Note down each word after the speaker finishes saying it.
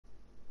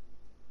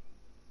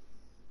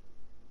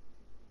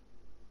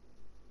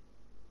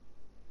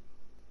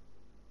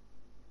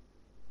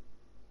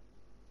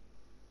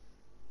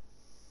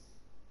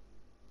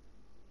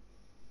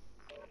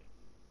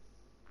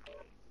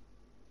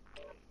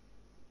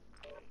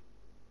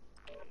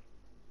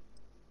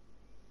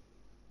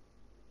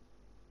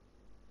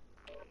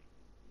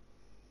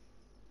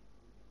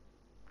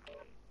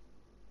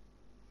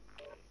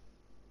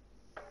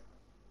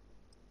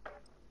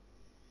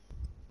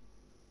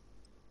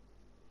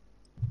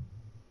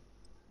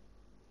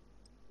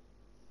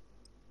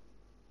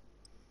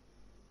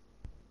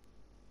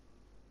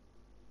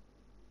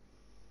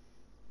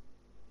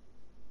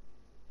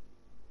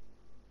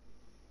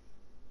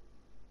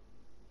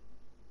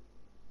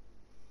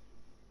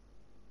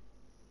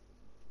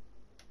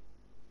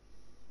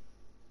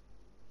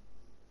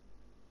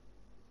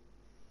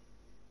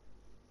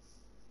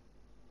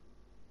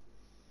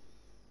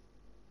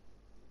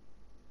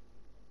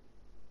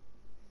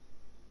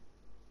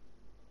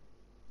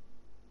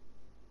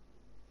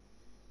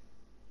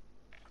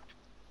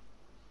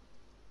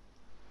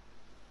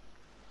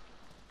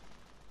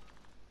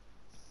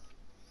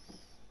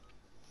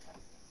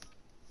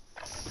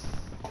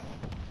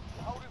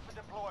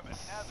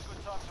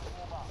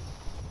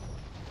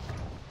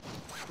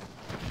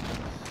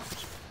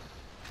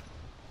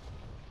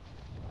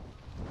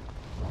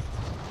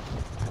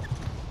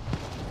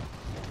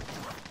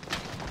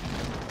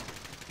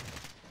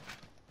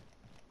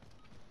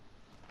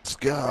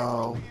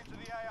go.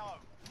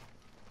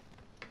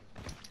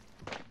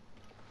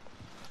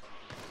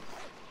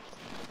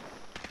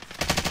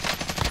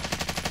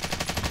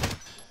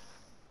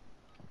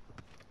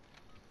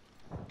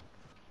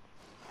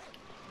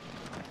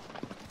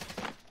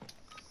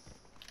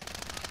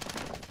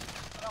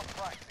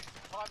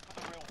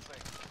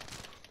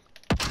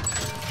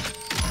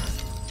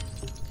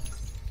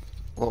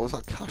 What was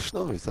that cash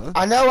noise there?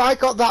 I know, I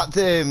got that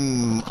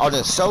on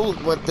a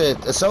solo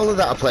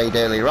that I played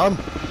earlier on.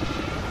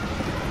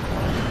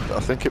 I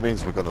think it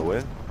means we're gonna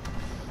win.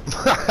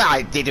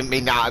 I didn't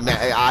mean that.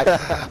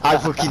 I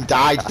fucking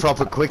died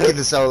proper quick in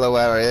the solo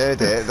where I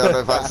heard it. I don't know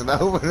if that's an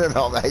omen or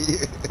not,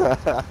 mate.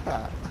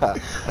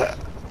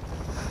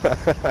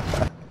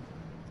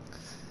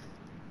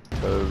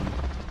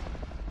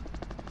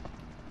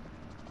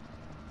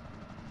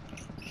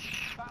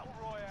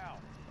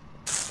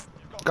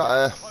 Got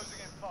a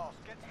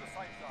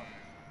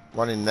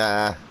one in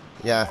there,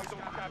 yeah,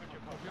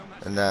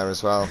 and there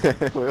as well.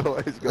 We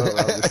always go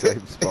around the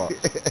same spot.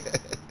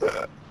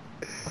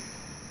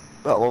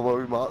 That one where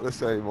we marked the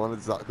same one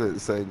exactly at the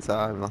same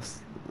time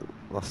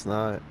last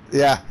night.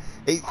 Yeah,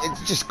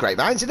 it's just great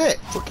minds, isn't it?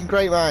 Fucking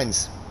great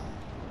minds.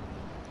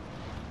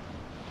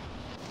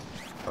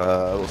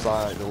 Looks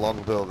like the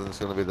long building is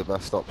going to be the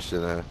best option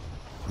here.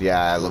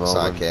 Yeah, it looks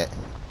like it.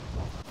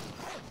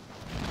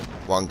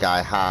 One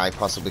guy high,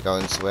 possibly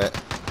going to it.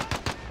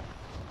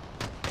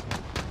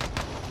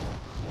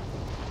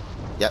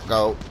 Yep,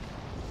 go.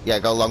 Yeah,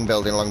 go long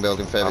building,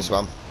 furthest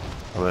one.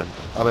 I'm in.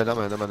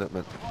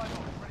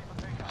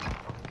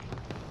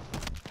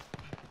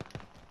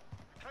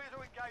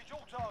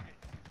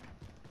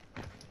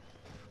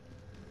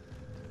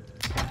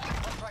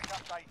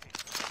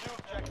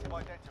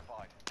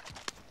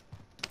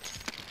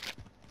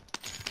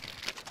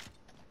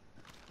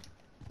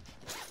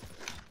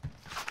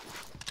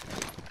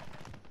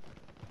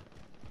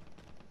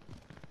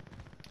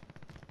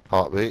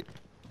 Heartbeat.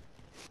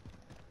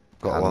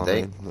 Got one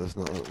in. There's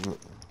not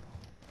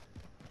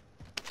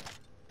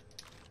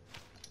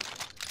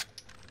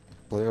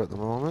clear at the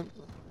moment.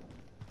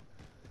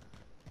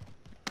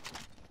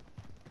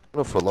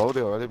 Enough for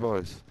loading already,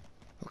 boys.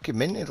 Fucking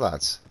minted,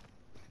 lads.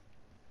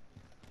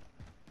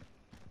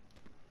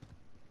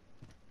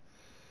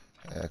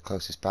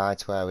 Closest by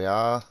to where we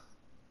are.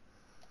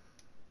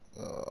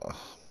 Oh,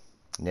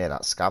 near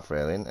that scav,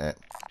 really, isn't it?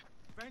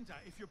 Vendor,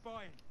 if you're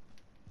buying.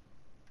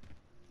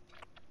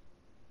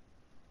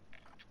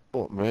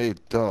 What me,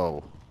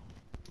 dough?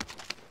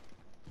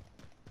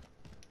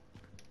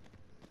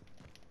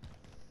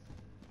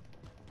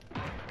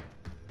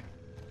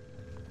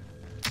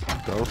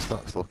 Ghost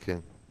that's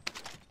looking.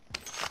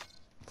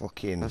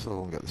 Fucking. Let's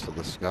all get this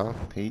other scarf.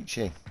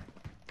 Peachy.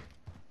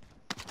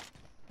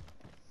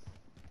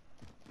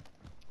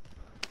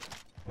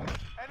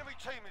 Enemy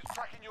team is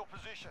tracking your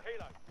position.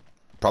 Helo.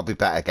 Probably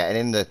better getting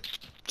in the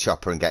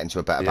chopper and getting to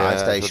a better buy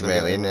station,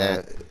 really, isn't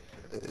it?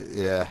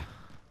 Yeah.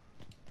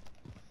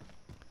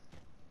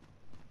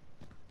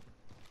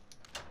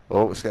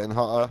 Oh, it's getting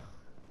hotter.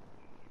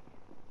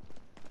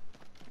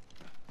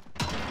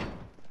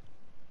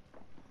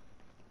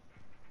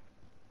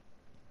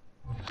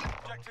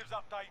 Objectives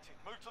updated.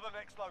 Move to the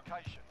next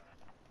location.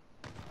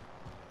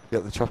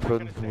 Get the chopper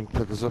and come and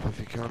pick us up if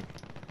you can.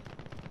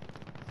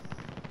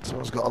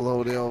 Someone's got a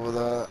loadie over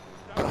there.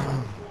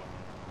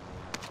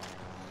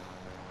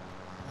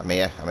 I'm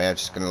here,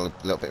 just going a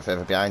little bit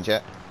further behind you.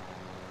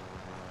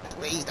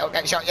 Please don't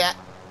get shot yet.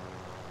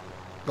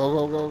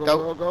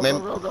 Go.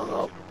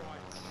 Mim.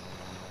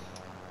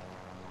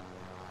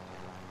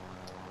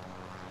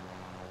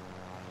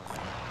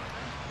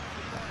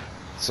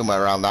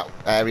 Somewhere around that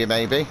area,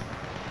 maybe.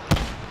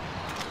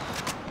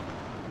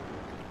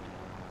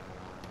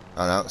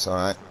 Oh no, it's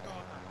alright.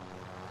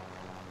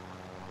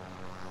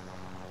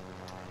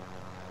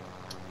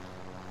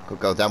 Could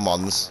go down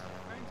ones.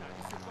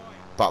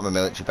 Bottom of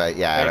military base,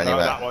 yeah,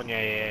 anyway. That one,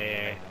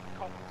 yeah.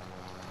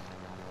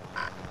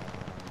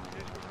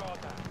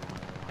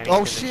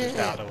 Oh shit!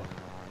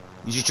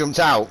 You just jumped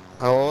out?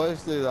 I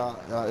always do that.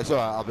 Yeah, it's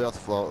alright, I'll be able to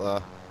float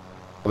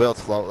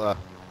there.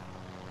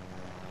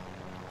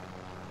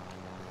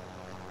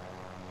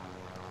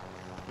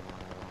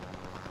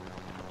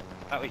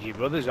 That was your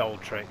brother's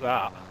old trick,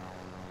 that.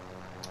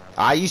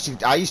 I used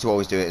to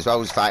always do it as well. I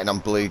was fighting on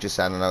blue just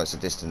then. I know it's a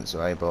distance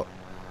away, but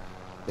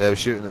yeah, they're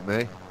shooting at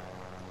me.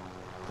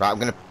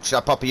 Right, should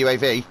I pop a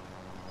UAV?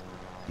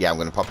 Yeah, I'm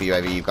gonna pop a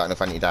UAV. You've got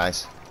enough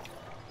anti-dice.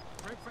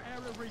 Break for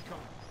area recon.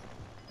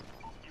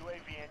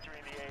 UAV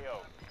entering the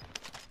AO.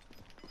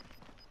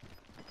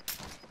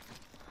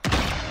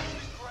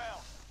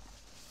 Ground.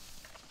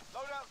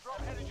 Loadout drop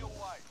headed your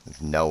way.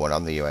 There's no one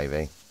on the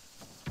UAV.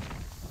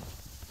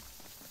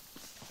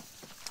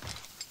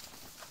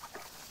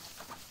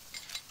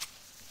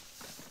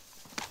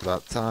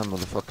 About time,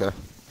 motherfucker.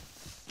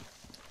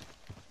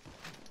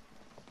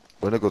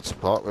 We're in a good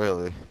spot,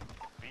 really.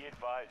 Be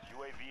advised,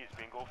 UAV is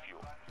bingo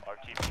fuel.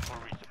 RTB for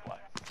resupply.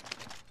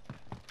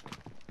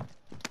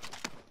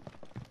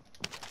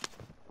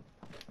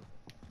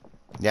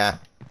 Yeah.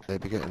 They'd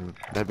be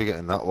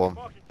getting that one.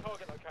 Marking target.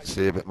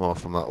 See a bit more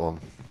from that one.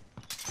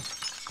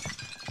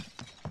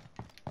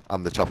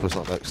 And the chopper's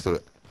not next to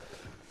it.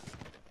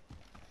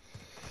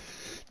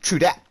 True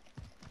that.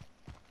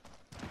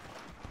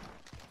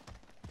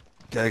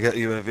 Can I get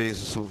UAVs or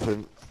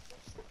something?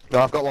 No,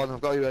 I've got one.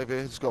 I've got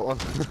UAV. Just got one.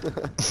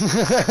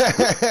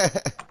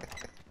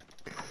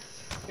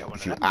 Get one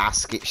If you of them.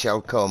 ask, it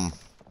shall come.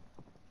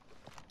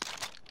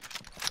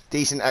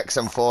 Decent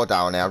XM4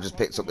 down here. I've just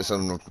picked up this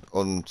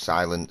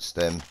unsilenced.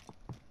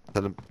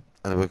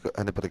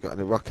 Anybody got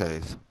any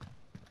Rockies?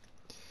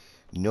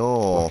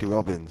 No. Rocky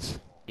Robbins?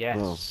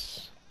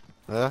 Yes.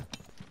 Yeah?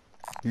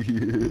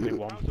 Good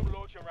one. Found some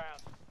launcher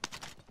rounds.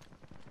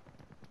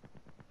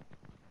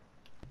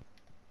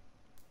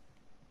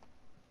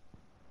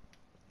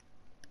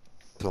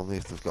 It's only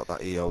if they've got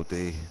that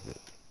EOD.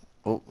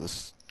 Oh,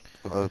 there's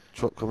got a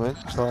truck coming.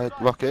 Slide.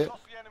 Rocket.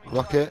 Lost the enemy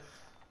Rocket.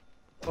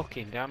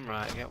 Fucking damn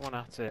right. Get one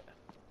at it.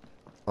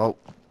 Oh.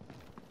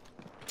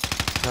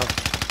 No.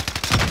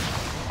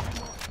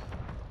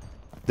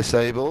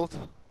 Disabled.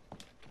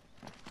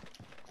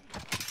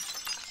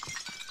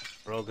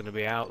 We're all going to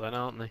be out then,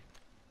 aren't they?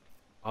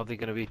 Are they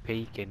going to be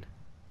peeking?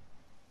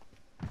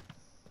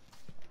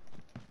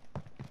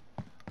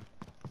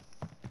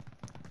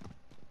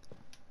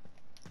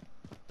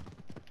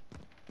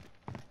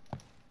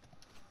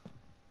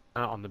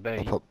 Out on the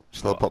bay.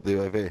 Still pop the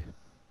UAV.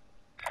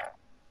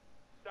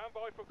 Stand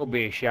by for Could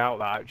be a shout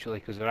that actually,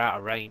 because they're out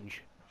of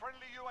range. friendly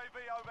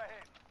UAV overhead.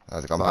 Oh,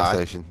 they've gone Fire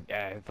by. station.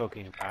 Yeah,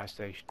 fucking fire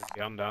station and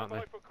beyond, aren't they?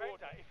 Stand by for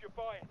contact if you're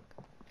buying.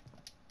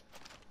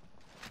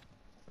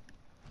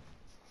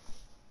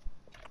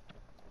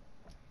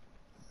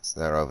 So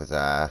they're over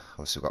there.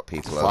 Obviously, we've got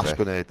people Flash over.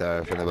 grenade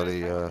there if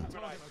anybody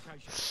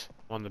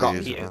On the Got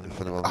uses bay. one,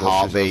 if anyone a wishes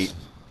heartbeat. us.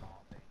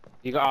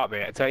 You got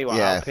heartbeat. I tell you what,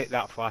 Yeah. I'll pick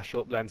that flash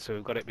up then, so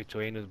we've got it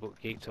between us, but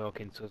keep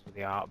talking to us with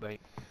the heartbeat.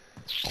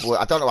 Well,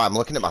 I don't know why I'm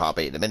looking at my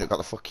heartbeat at the minute. We've got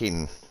the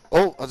fucking.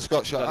 Oh, I just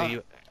got shot Got at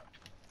the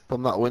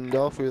from that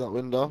window, through that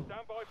window.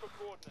 Stand by for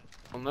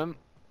coordinates. on them.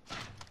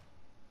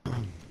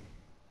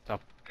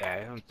 Top,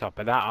 yeah, on top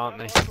of that, aren't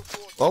they? Stand by for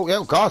coordinates. Oh,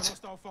 yeah, God.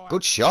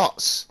 Good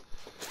shots.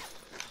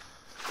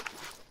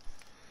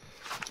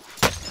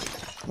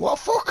 What?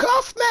 Fuck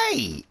off,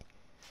 mate.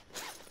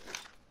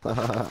 I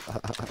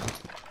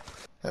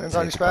haven't got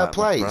any Take spare back my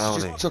plates.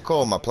 brownie. Just took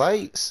all my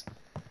plates.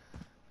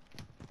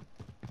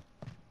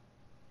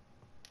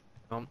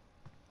 Come.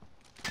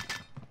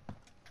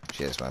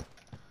 Cheers, man.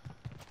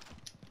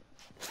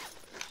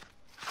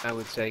 I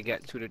would say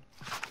get to the...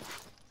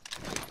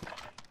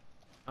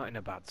 Not in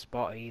a bad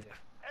spot either.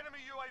 Enemy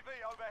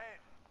UAV overhead.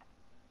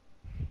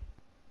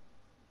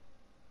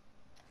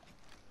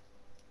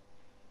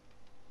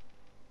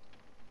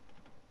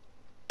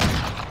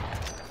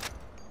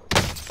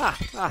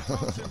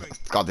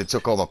 God, they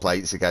took all my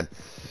plates again.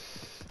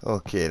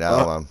 Okay,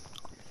 now, man.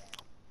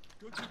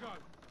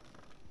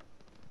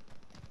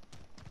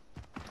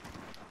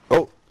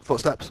 Oh,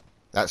 footsteps.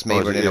 That's me Oh,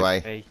 is it running you? away.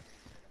 Hey,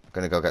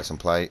 Gonna go get some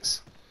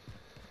plates.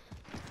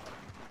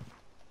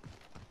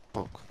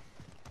 Fuck.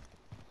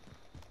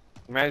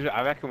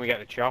 I reckon we get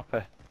the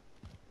chopper.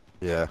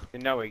 Yeah. They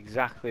know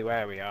exactly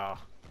where we are.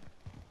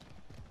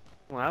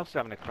 Someone else is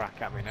having a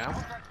crack at me now.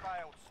 Contract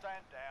failed.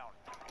 Stand down.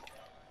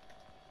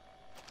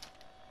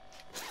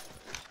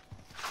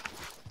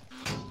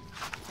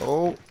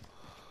 Oh, Get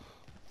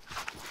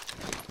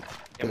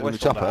Get in the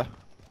whistled chopper. at.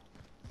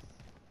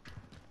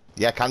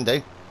 yeah, can do.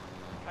 Taking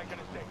a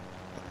stick.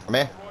 I'm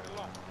here. Right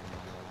along.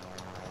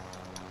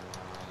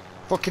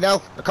 Fucking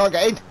hell, I can't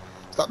get in.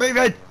 Stop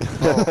moving.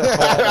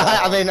 Right,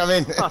 I'm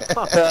in. Fucking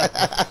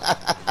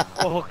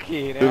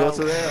We go hell.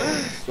 to the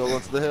hills. Go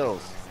on to the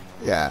hills.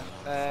 Yeah.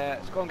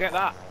 Let's go and get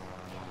that.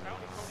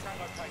 Found the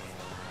contract location.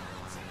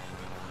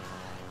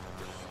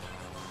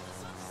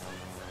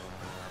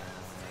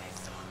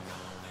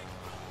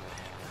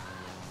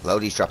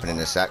 Lodi's dropping in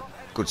a sec.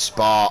 Good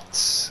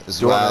spots as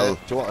Do you well. want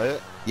it? Do you want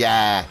it?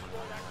 Yeah.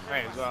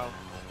 Right as well.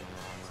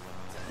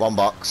 One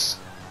box.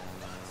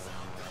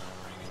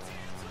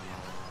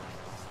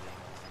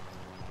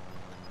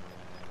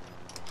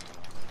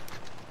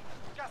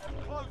 Gas is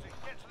closing.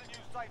 Get to the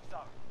new safe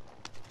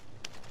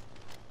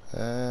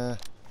zone.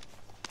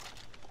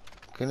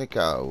 Gonna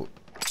go.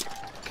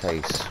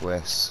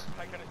 K-Swiss.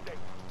 Taking a stick.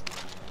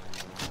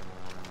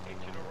 Inch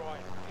to the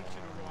right. Inch to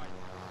the right.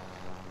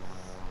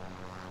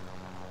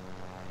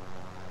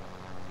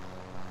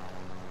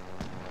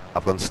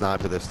 I've gone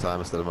sniper this time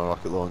instead of my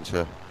rocket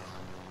launcher.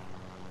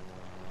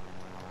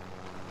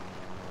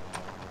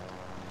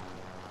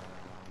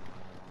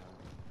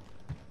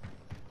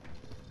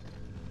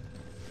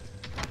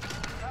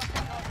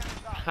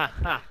 Ha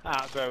ha,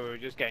 that's where we were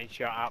just getting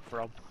shot at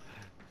from.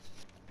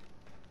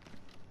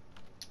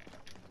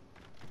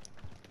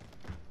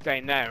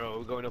 Staying there, or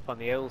we're going up on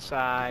the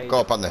hillside?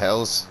 Go up on the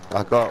hills.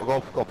 I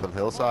go up on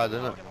hillside,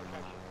 innit? Target location.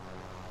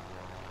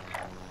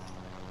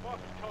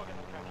 Marking target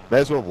location. May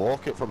as well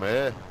walk it from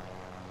here.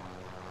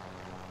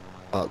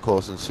 Not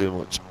causing too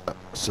much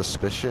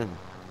suspicion.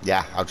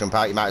 Yeah, I'll jump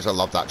out. You might as well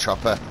lob that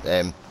chopper.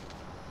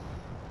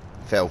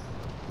 Phil,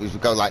 we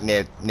should go like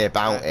near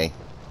Bounty.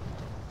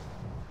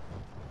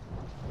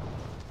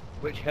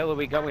 Which hill are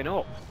we going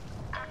up?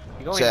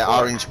 You going It's up?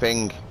 orange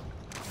ping.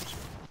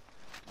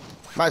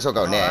 Might as well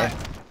go near.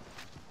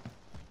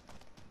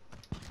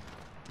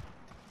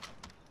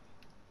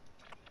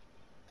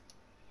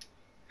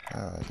 Alright.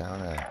 Oh, down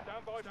there.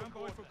 Stand by for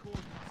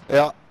coordinates.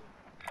 Yeah.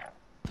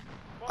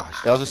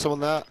 Oh, Yeah, there's someone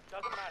there.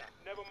 Doesn't matter.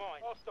 Never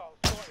mind. Hostile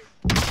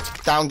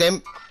spotted. downed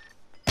him.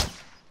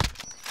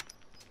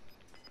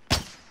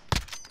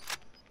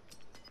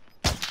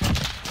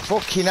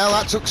 Fucking hell,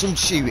 that took some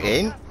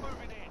shooting. Gas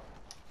moving in.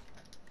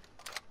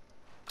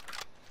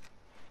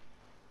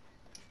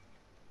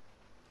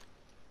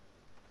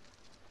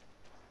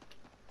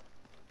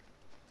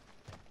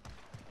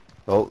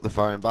 Oh, they're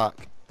firing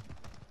back.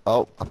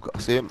 Oh, I've got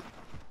to see him.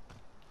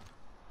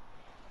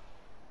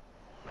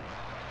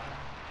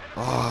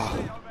 Oh,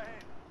 Overhead.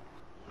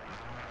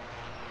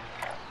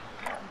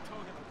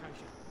 Target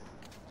location.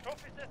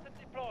 Trophy system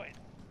deployed.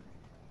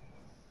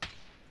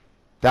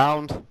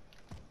 downed.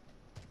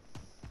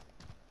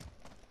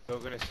 We're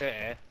gonna sit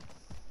here.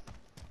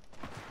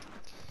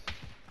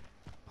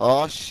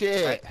 Oh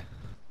shit.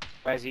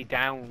 Where's he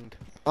downed?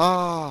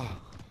 Oh.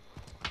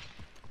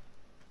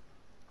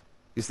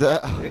 Is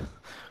that? Stand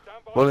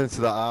by. Run into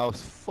that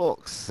house.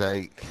 Fuck's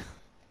sake.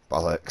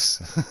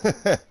 Bollocks.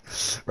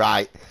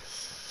 Right.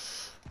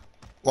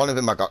 One of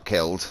them I got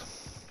killed.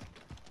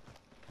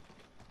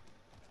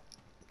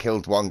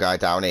 Killed one guy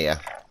down here.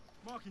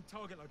 Marking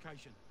target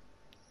location.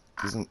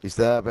 He's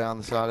there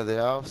behind the side of the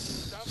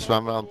house.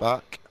 Swam round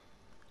back.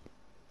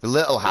 The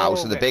little house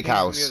Oh, and the getting big in from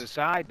house. the other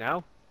side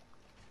now.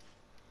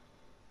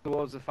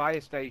 Towards the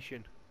fire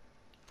station.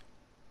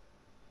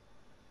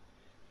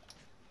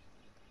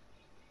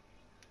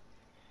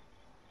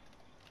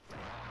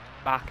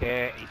 Back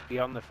here, he's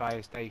beyond the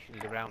fire station,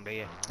 he's around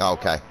here.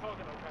 Okay. Target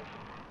location.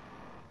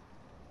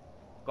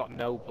 Got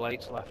no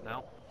plates left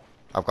now.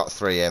 I've got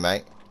 3 here,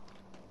 mate.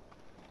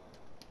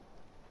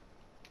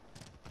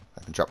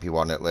 I can drop you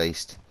one at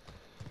least.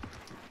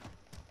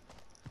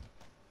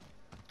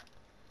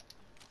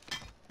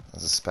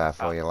 There's a spare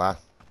for you, lad.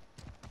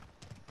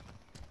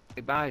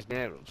 He buys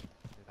near us.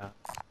 That's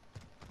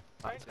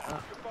Vendor, that.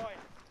 if you're buying.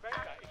 Vendor,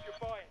 if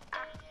you're buying.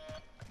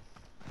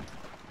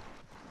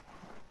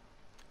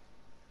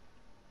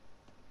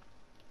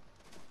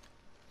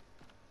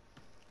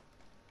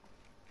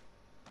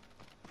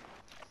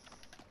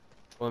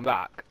 Going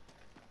back.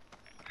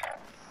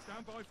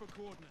 Stand by for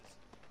coordinates.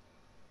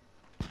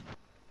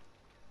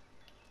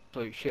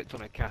 So shit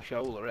ton of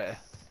cashola here.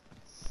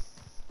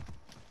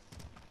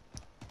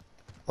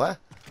 Where?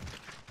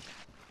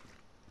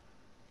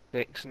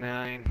 6,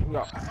 9. We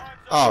got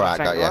Alright,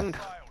 10 got you. grand.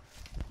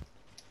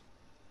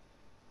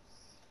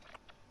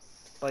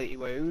 Platey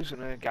woos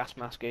and a gas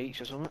mask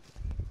each or something.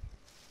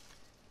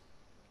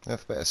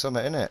 That's a bit of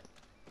something, innit?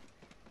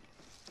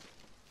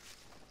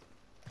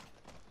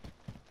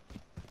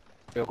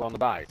 We'll go on the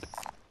bike.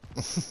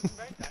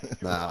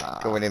 Nah.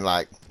 Going in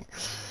like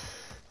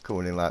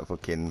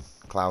fucking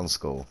clown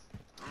school.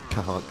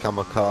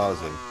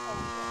 Kamikaze.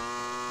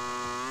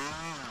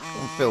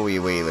 And fill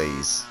your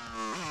wheelies.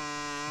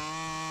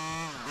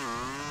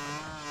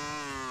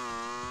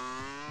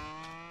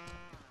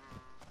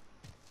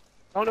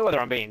 I don't know whether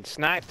I'm being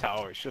sniped at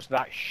or it's just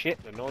that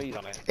shit, the noise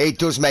on it. It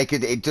does make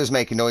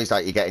a noise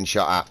like you're getting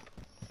shot at.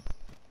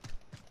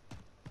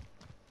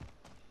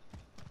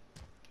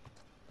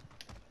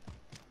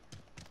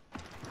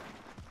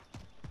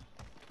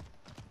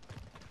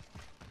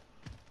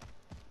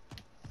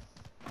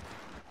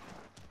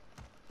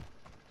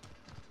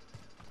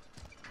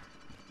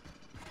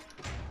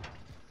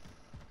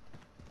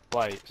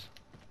 Plates.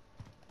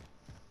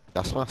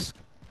 Gas mask.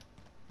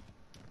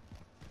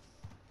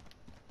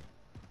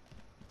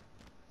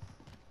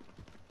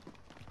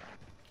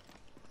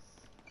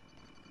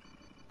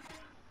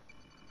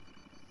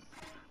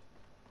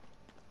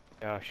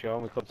 Yeah, sure,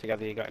 we come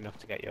together, you got enough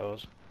to get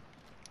yours.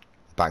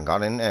 Bang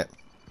on, isn't it?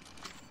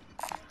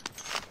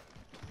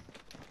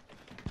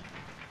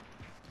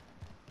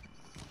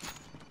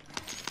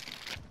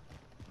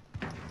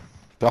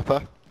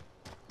 Dropper.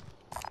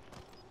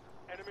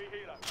 Enemy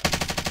helo.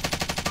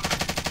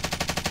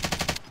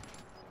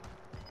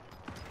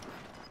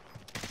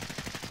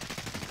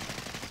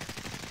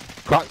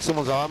 Cracked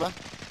someone's armour.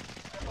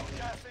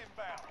 Gas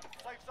inbound.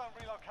 Safe zone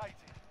relocated.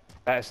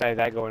 Better say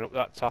they're going up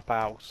that top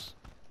house.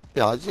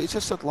 Yeah, it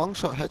just said long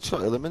shot,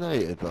 headshot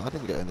eliminated, but I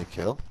didn't get any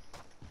kill.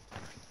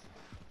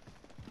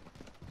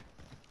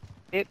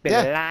 It be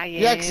Yeah. lying.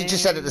 Yeah, because it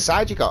just said at the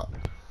side you got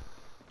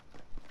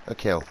a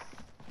kill.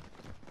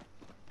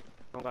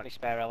 Don't got any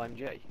spare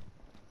LMG.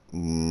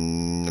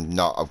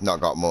 I've not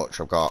got much.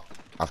 I've got,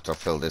 after I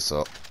fill this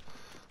up,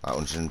 like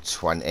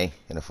 120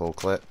 in a full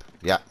clip.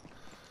 Yeah.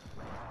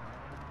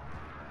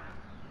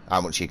 How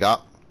much you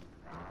got?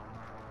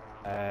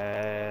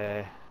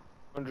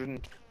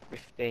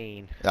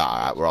 115.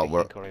 Alright, we're all,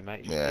 Speaking Curry,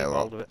 mate. Just yeah, keep we're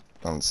hold of it.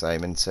 on the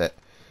same, isn't it?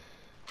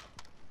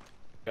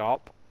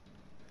 Stop.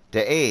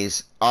 There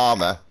is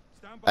armour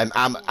Stand by and for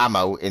coordinates.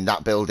 ammo in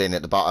that building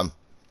at the bottom.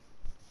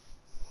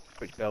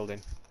 Which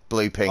building?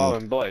 Blue ping. Oh,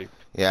 in blue.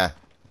 Yeah.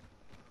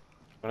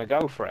 Wanna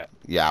go for it?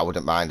 Yeah, I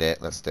wouldn't mind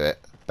it. Let's do it.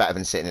 Better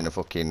than sitting in a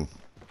fucking...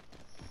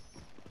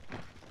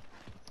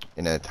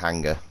 in a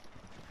hangar.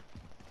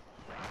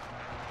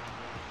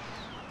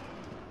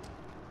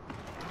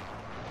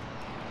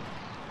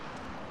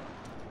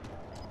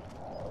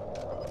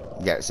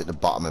 Yeah, it's at the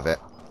bottom of it.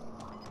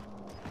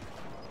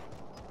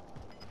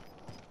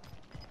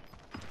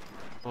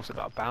 Also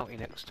got a bounty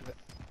next to it.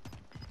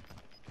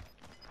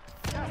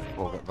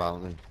 We'll get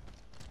bounty.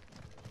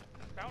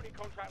 Bounty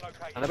contract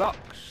location. And a box.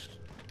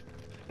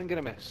 I'm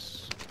gonna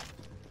miss.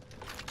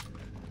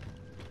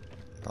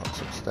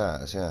 Box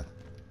upstairs, yeah.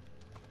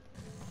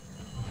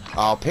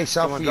 Oh, piss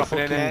off Someone with your dropping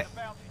in fucking... it.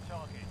 Bounty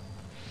target.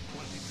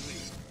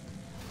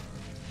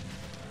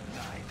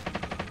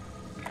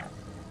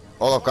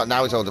 All I've got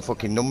now is all the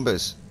fucking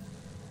numbers.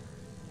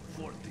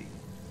 40,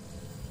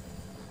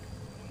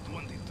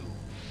 22,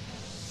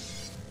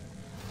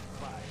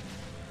 5,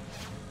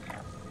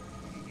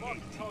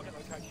 Marking target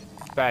location.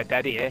 Spare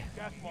daddy here.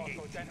 Gas mask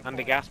identified. And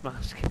a gas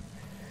mask.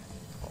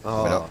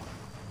 Oh,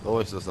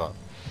 always does that.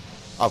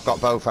 I've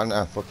got both, haven't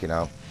I? Fucking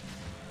hell.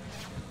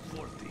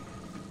 40,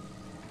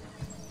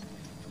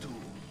 2,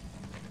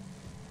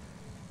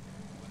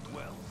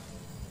 12,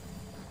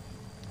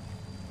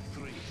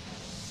 3,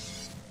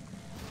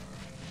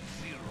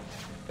 0.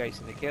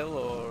 Chasing the kill,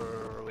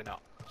 or are we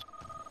not?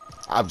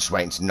 I'm just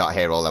waiting to not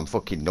hear all them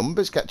fucking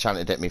numbers get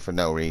chanted at me for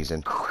no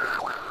reason.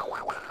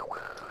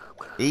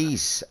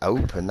 He's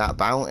open that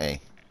bounty.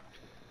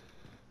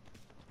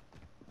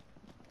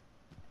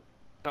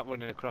 Not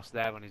running across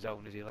there on his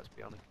own, is he? Let's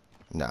be honest.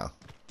 No.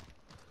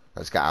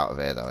 Let's get out of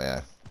here though,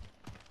 yeah.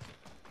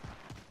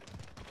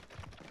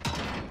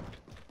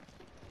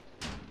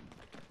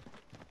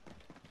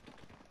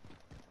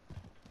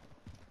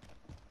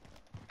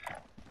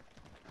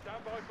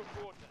 Stand by for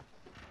coordinates.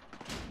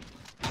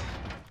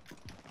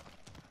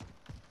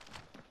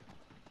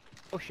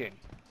 Pushing.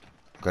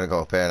 I'm gonna go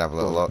up here and have a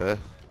little look. Okay.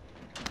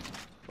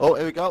 Oh,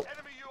 here we go.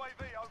 Enemy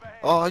UAV overhead.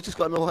 Oh, I just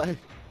got in the way.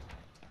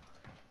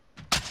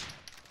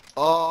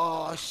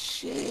 Oh,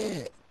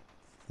 shit.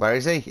 Where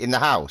is he? In the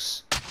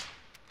house?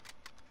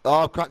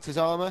 Oh, I've cracked his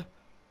armour.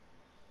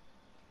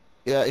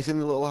 Yeah, he's in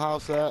the little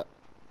house there.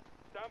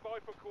 Stand by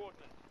for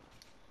coordinates.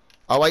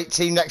 Oh wait,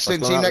 team next to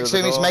him, Let's go team out next the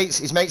to him, other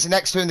his mates are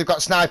next to him, they've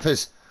got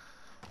snipers.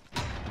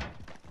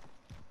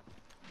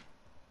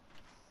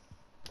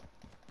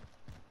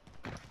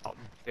 I'm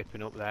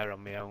dipping up there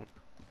on my own.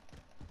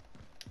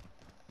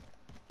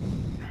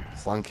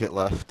 Flank it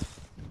left.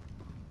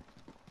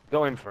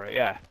 Going for it,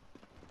 yeah.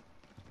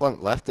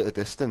 Flank left at a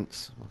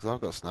distance. Because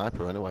I've got a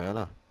sniper anyway, haven't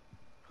I? I've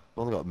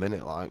only got a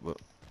minute, like, but...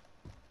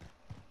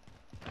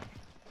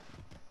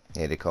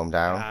 Here they come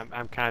down.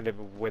 I'm kind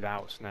of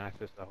without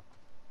snipers though.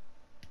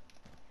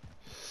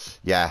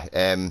 Yeah,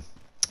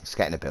 let's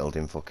get in a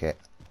building, fuck it.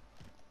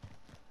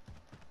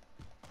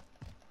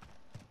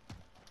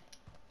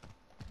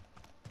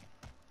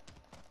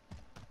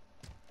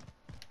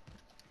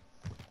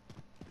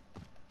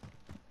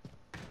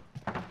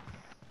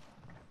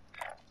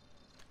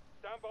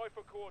 Stand by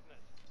for coordinates.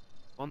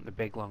 Want the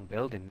big long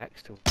building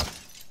next to him.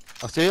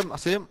 I see him, I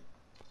see him.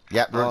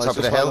 Yep, we're on Oh, top he's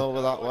of the just went hill.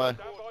 over that way. Stand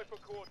by for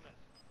coordinates.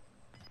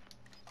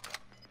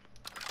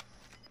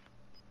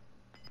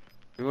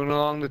 You going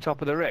along the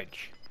top of the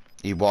ridge?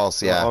 He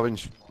was, yeah.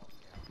 Orange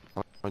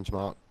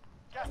mark.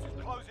 Gas is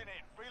closing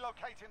in.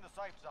 Relocating the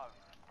safe zone.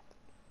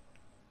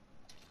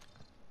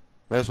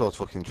 May as well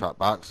fucking track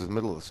back, 'cause the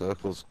middle of the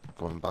circle's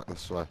going back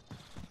this way.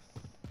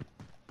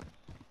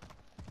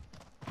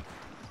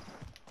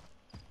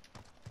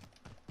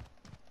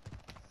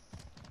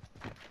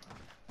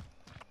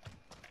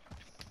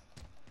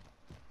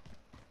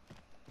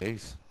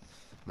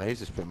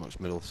 Maze is pretty much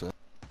middle circle.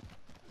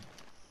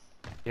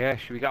 Yeah,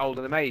 should we get hold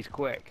of the maze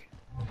quick?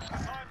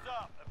 Time's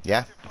up. Yeah.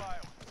 Objective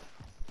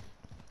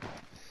failed.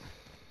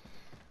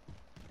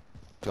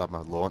 Grab my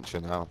launcher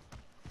now.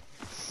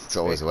 It's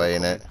always the way,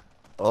 innit?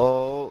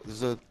 Oh,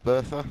 there's a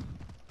Bertha.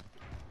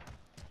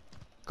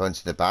 Going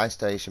to the buy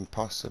station,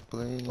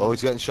 possibly. Oh,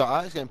 he's getting shot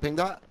at, he's getting pinged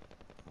at.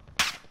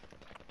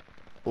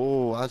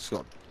 Oh, I just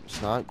got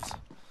sniped.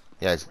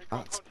 Yeah, it's- Recon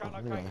That's contract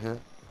right location. here.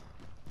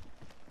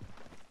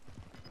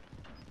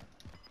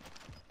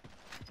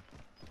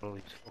 All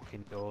these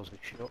fucking doors are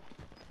shut.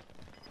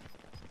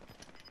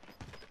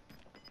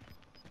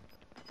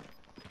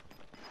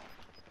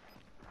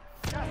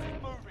 Gas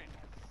is moving.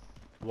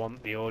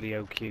 Want the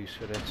audio cues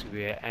for this to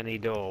be at any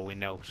door we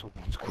know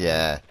someone's coming.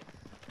 yeah.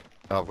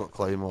 I've got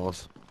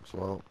claymores as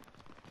well.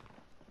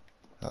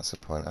 That's the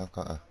point, I've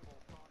got a...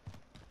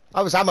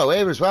 Oh, there's ammo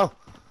here as well.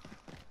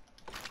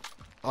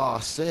 Oh,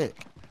 sick.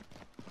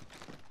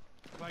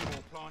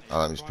 Oh,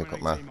 let me just pick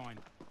up my...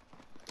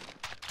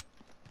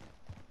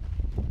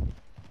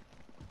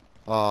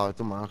 Oh, it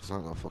doesn't matter because I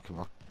ain't got a fucking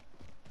rock.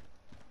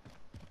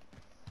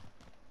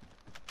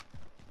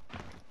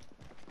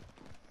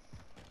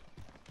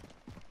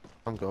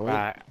 I'm going.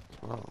 Right,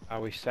 Well,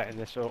 are we setting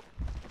this up?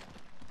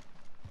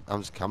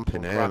 I'm just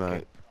camping We'll here, crack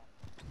mate.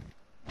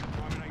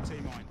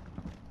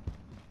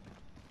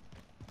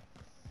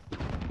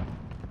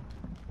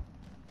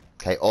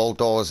 Okay, all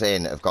doors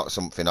in have got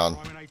something on.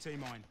 Prime and AT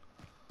mine.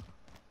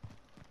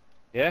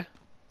 Yeah?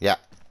 Yeah.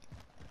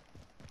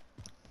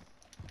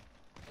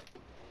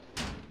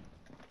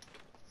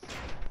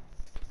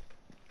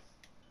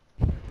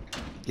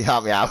 You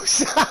out my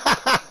house.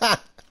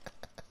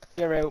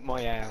 You're out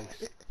my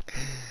house.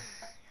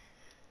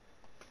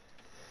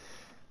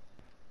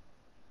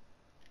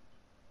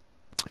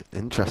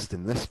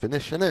 Interesting this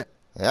finish, innit?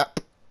 Yep.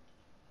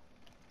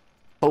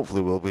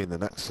 Hopefully we'll be in the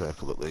next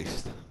circle at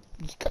least.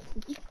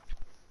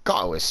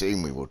 Got to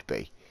assume we would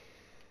be.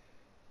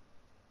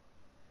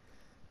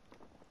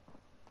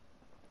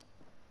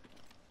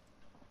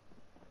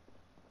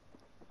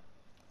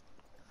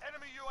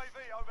 Enemy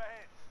UAV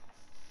overhead.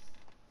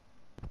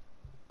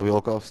 Are we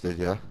all ghosted,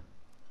 yeah?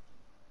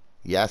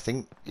 Yeah, I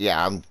think.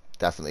 Yeah, I'm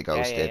definitely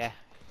ghosted. Yeah.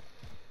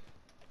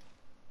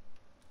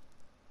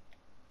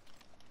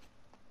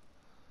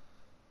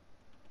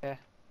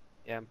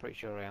 Yeah, I'm pretty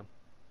sure I am.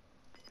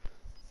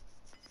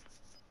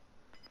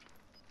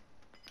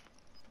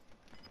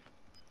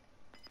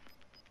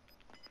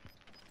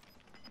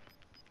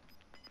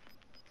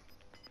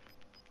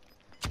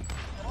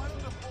 Final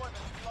deployment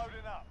is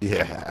loading up.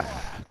 Yeah,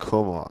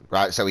 come on.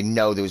 Right, so we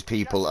know there was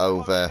people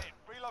over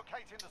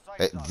Relocating the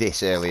safe at zone.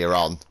 this earlier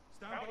on.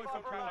 Stand by for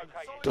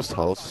call. Just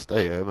hold,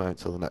 stay here, mate,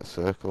 until the next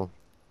circle.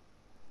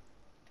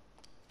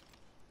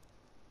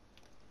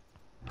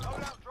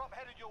 Loadout drop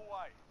headed your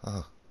way.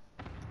 Oh.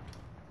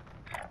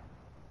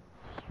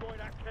 Destroy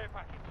that care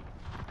package.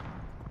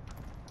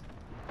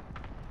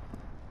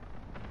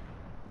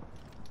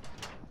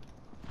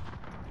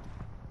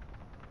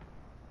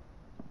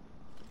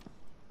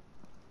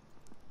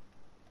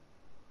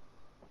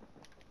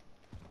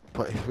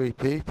 Three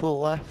people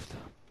left.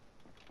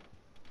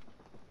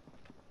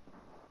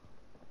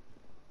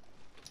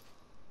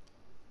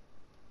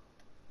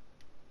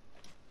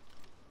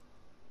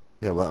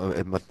 Yeah, well,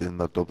 in my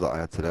dub that I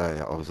had today,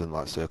 I was in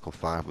like circle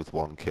 5 with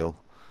 1 kill.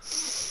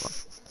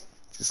 Just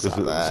Just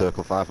sat there.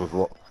 circle 5 with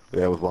what?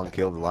 Yeah, with 1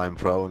 kill, lying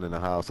prone in a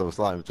house. I was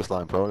just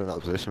lying prone in that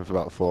position for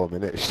about 4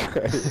 minutes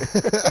straight.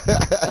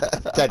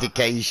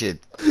 Dedication.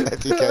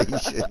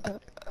 Dedication.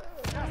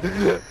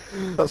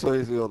 That's why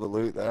you see all the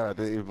loot there. I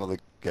didn't even bother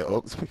to get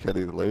up to pick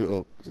any of the loot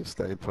up. Just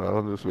stayed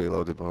prone, just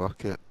reloaded my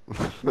rocket.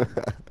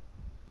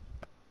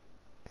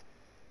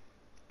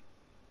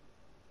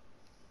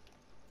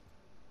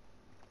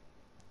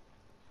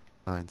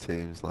 9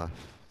 teams left.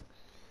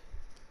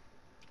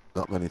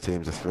 Not many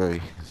teams of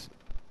 3.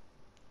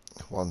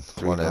 One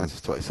 3 in.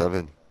 versus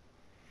 27.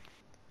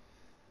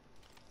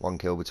 1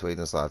 kill between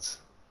us, lads.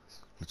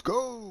 Let's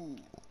go.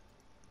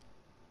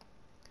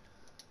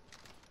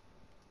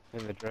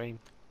 In the dream.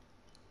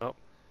 Oh.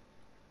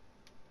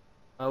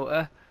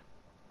 Motor.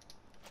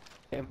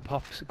 Getting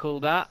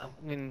popsicled at. I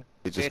mean,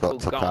 He just got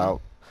vehicle's took gone.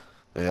 out.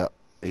 Yeah,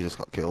 he just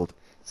got killed.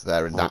 It's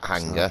there in that Oh,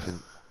 hangar. sniping.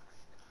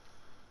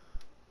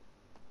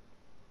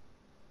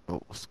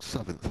 Oh,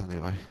 7th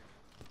anyway.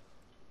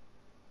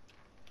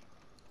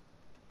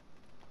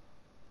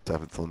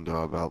 7th under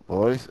our belt,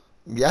 boys.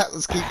 Yeah,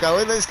 let's keep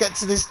going. Let's get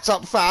to this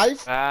top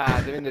 5.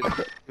 Ah, they're in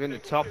the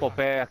top up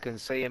here. I can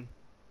see him.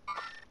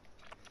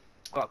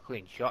 Got a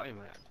clean shot in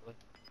it actually.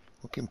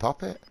 We can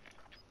pop it.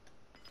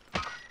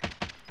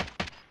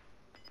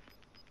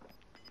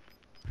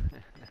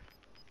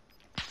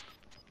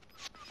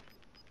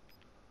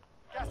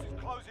 Gas is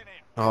closing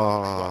in.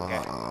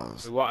 Oh,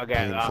 We want to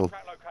get painful.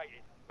 Track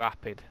located. that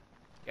rapid.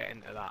 Get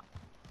into that.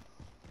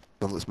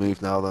 Well, let's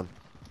move now then.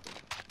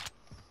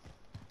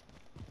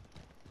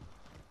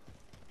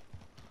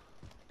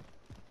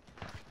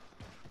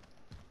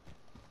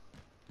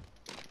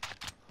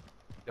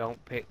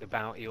 Don't pick the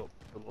bounty up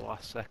till the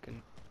last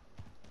second.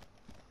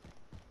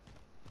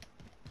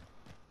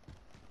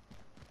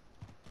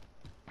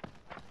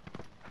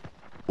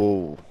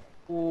 Oh,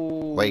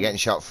 Ooh. Where you getting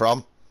shot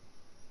from?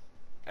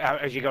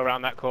 As you go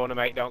around that corner,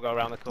 mate, don't go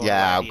around the corner.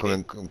 Yeah, like you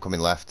I'm coming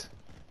left.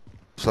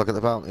 shall I get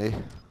the bounty?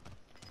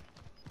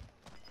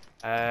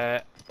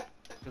 did.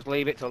 Just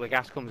leave it till the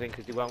gas comes in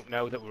because they won't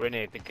know that we're in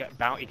here. The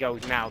bounty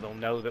goes now, they'll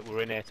know that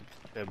we're in here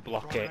to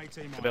block it.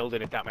 The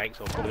building, if that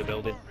makes, or cover the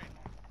building.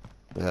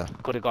 Yeah.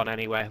 Could have gone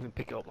anywhere. We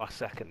pick it up last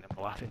second, then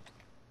we're laughing.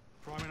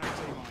 Prime and AT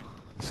mine.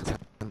 It's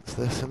tense,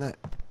 this, isn't it?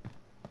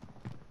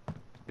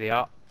 They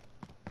are.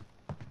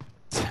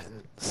 Tense.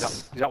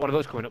 Is that one of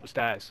us coming up the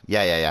stairs?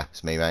 Yeah.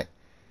 It's me, mate.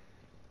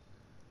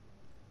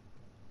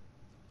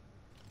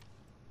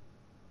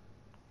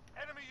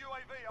 Enemy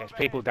UAV There's overhead.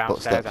 people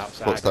downstairs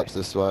outside. Footsteps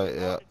this way,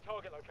 yeah.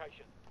 Target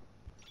location.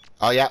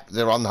 Oh, yeah,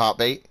 they're on the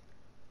heartbeat.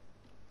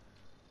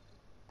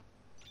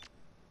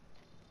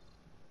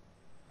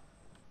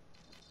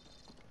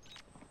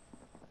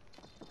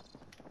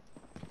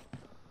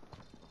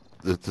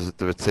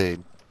 They're a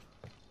team.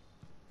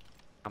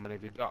 How many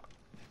have you got?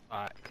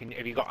 Alright, how many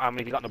have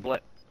you got in the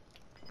blip?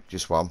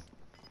 Just one.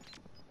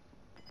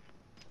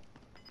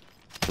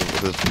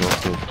 There's no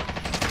team. 9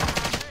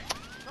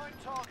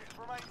 targets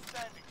remain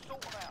standing.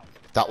 Sort them out.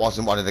 That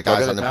wasn't one of the I'll guys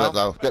get on it the now. blip,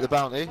 though. Get the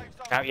bounty. Safe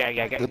zone. Oh, yeah,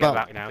 get The the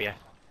bounty now, yeah.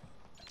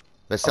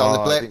 They're still on the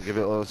I blip. didn't give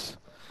it us.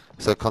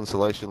 So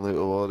consolation loot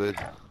awarded.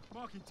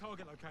 Marking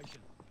target location.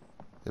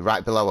 They're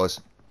right below us.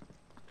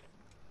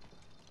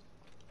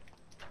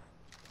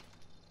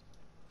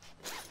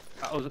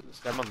 That was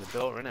them on the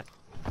door, innit?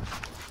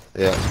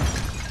 Yeah.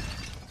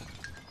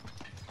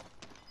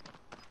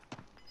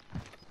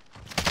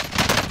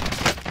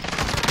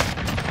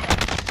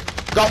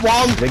 Got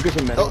one! Niggas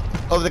in middle.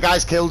 Oh, oh, the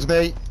guy's killed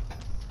me.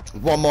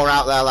 One more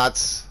out there,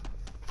 lads.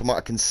 From what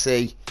I can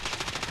see.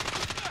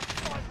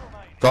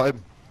 Got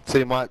him.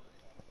 Team wipe.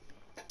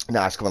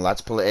 Nice, come on, lads.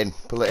 Pull it in.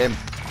 Pull it in.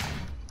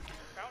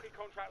 Bounty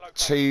contract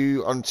location.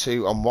 2 on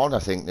 2 on 1, I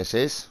think this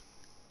is.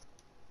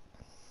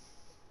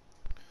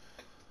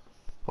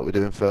 What we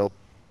doing, Phil?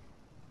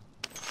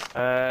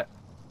 Want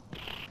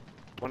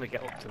to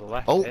get up to the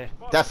left Oh, here.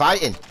 they're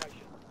fighting.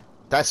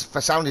 That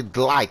sounded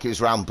like it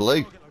was round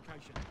blue. Target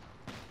location.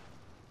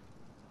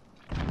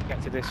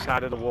 Get to this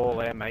side of the wall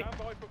here, mate. Stand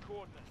by for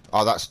coordinates.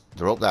 Oh,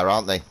 they're up there,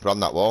 aren't they? They're on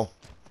that wall.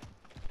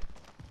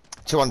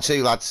 2 on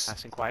 2, lads.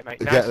 Nice and quiet, mate.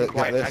 Get, Nice and get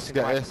quiet, this, nice and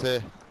get quiet. this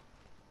here.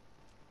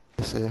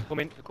 This here. Come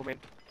in, come in.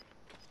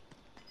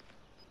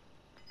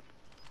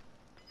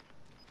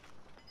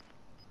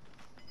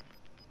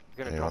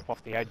 You're gonna Yeah. drop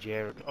off the edge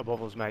here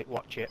above us, mate.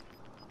 Watch it.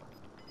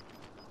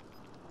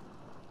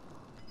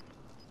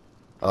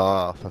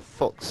 Oh, for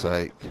fuck's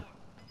sake.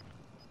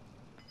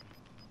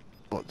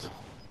 What?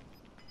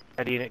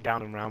 Heading it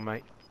down and round,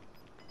 mate.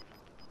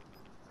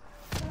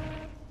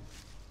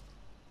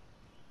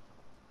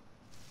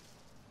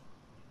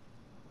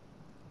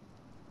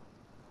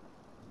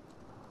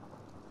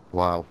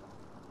 Wow.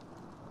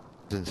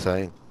 It's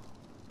insane.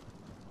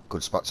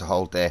 Good spot to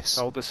hold this.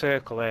 Hold the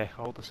circle here.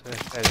 Hold the circle.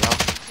 There you are.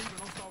 Receiving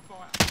hostile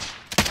fire.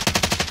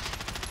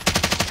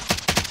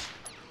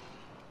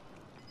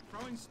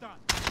 Throwing stun.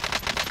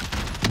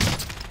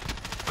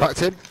 Cracked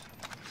him.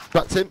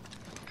 Cracked him.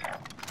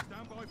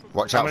 Stand by for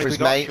Watch How out many for have his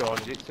we got, mate. Sean?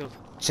 Is it still...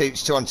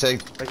 It's 2 on 2.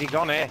 Where's he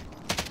gone here?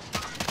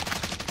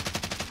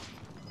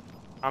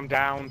 I'm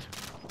downed.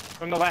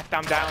 From the left,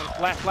 I'm down.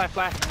 Left, left,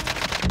 left.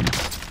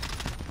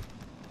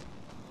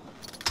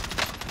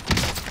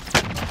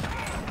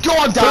 Go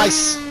on,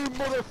 Dice! Boom,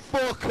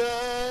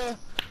 motherfucker!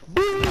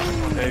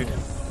 Dude.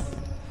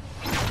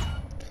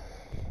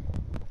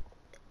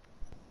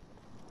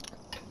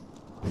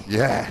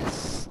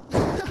 Yes.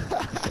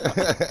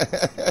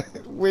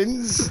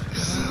 Wins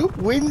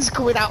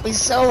coming at me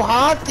so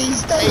hard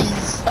these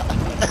days.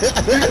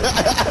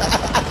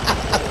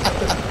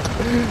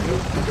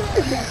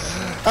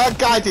 That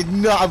guy did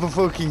not have a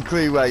fucking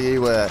clue where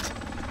you were.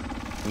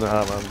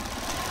 Nah, man.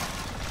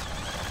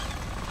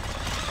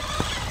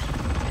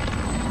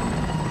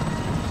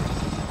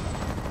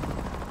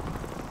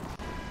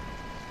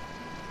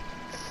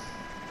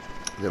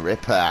 The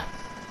Ripper.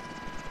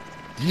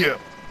 Yeah.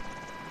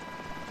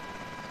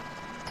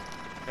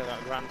 Get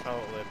that grand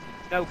total in.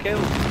 No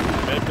kills.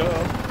 Let's go.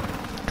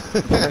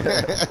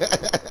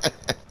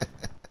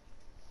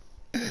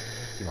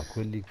 Sì, ma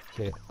quelli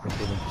che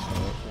mettono ci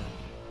sono.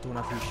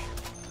 Tuna fish.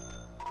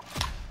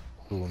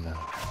 Tuna.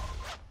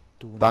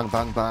 Tuna. Bang,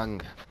 bang,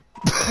 bang.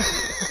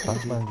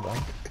 Bang bang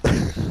bang.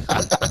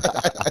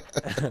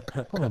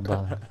 Come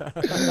bang?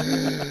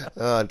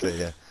 Oh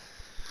dear.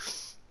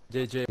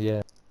 JJ.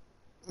 Yeah.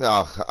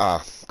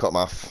 Oh, cut him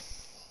off.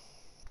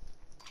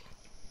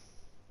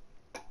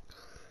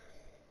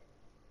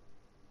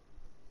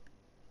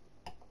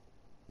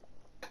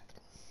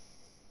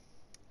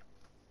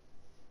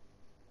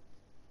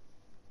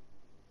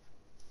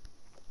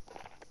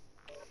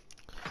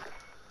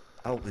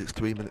 Oh, it's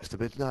 3 minutes to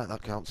midnight.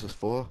 That counts as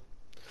 4.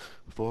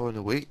 4 in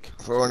a week.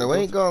 4 on a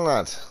week, go on,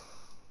 lad.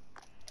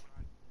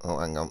 Oh,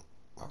 hang on.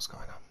 What's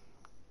going on?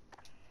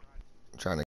 I'm trying to